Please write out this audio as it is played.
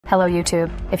Hello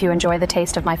YouTube. If you enjoy the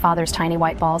taste of my father's tiny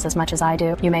white balls as much as I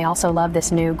do, you may also love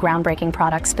this new groundbreaking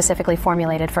product specifically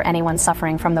formulated for anyone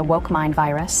suffering from the woke mind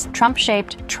virus.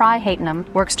 Trump-shaped Trihaightinum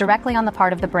works directly on the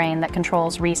part of the brain that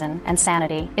controls reason and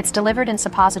sanity. It's delivered in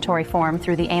suppository form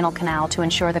through the anal canal to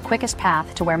ensure the quickest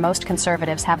path to where most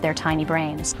conservatives have their tiny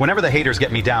brains. Whenever the haters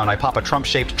get me down, I pop a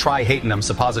Trump-shaped Trihaightinum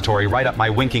suppository right up my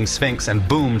winking sphinx, and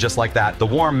boom, just like that, the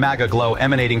warm MAGA glow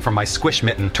emanating from my squish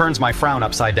mitten turns my frown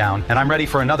upside down, and I'm ready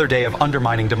for another day of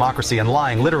undermining democracy and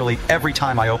lying literally every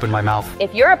time I open my mouth.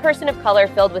 If you're a person of color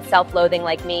filled with self-loathing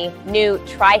like me, new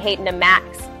Trihaightinum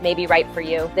Max may be right for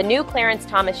you. The new Clarence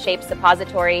Thomas-shaped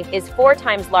suppository is 4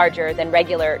 times larger than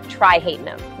regular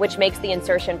Trihaightinum, which makes the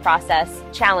insertion process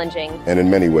challenging. And in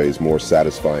many ways more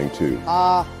satisfying too.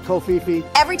 Kofifi.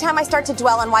 Every time I start to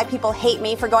dwell on why people hate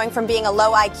me for going from being a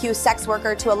low IQ sex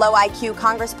worker to a low IQ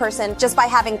congressperson just by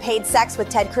having paid sex with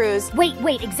Ted Cruz.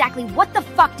 Wait, exactly what the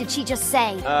fuck did she just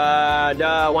say?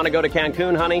 Want to go to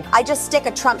Cancun, honey? I just stick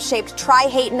a Trump-shaped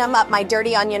Trihaightinum up my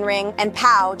dirty onion ring, and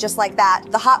pow, just like that,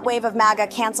 the hot wave of MAGA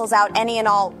cancels out any and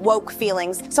all woke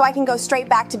feelings, so I can go straight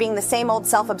back to being the same old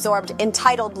self-absorbed,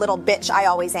 entitled little bitch I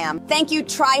always am. Thank you,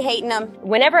 Trihaightinum.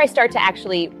 Whenever I start to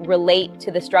actually relate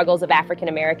to the struggles of African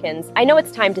Americans, I know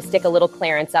it's time to stick a little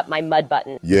Clarence up my mud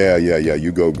button. Yeah,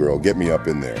 you go, girl. Get me up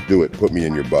in there. Do it. Put me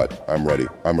in your butt. I'm ready.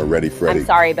 I'm a ready Freddy. I'm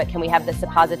sorry, but can we have the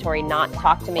suppository not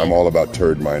talk to me? I'm all about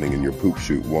turd mining in your poop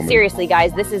chute, woman. Seriously,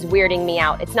 guys, this is weirding me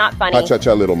out. It's not funny.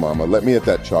 Ha-cha-cha, little mama. Let me at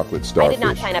that chocolate starfish. I did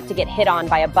not sign up to get hit on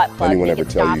by a butt plug. Anyone ever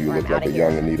tell you look like a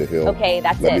young Anita Hill? Okay,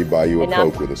 that's Let it. me buy you a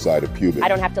Enough. Coke with a side of pubic. I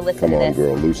don't have to listen Come to on, this.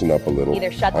 girl, loosen up a little.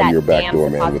 Either shut I'm that your damn backdoor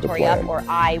man with a suppository plan. up, or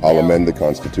I will. I'll amend the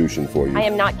Constitution for you. I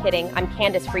am not kidding. I'm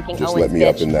Candace freaking Just Owens, let me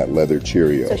bitch. up in that leather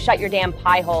Cheerio. So shut your damn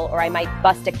pie hole, or I might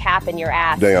bust a cap in your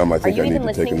ass. Damn, I think Are I you need even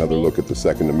to take listening another me? look at the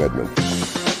Second Amendment.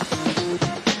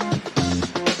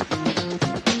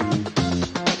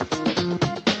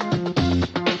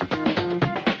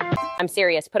 I'm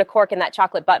serious. Put a cork in that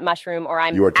chocolate butt mushroom, or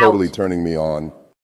I'm You are totally out. turning me on.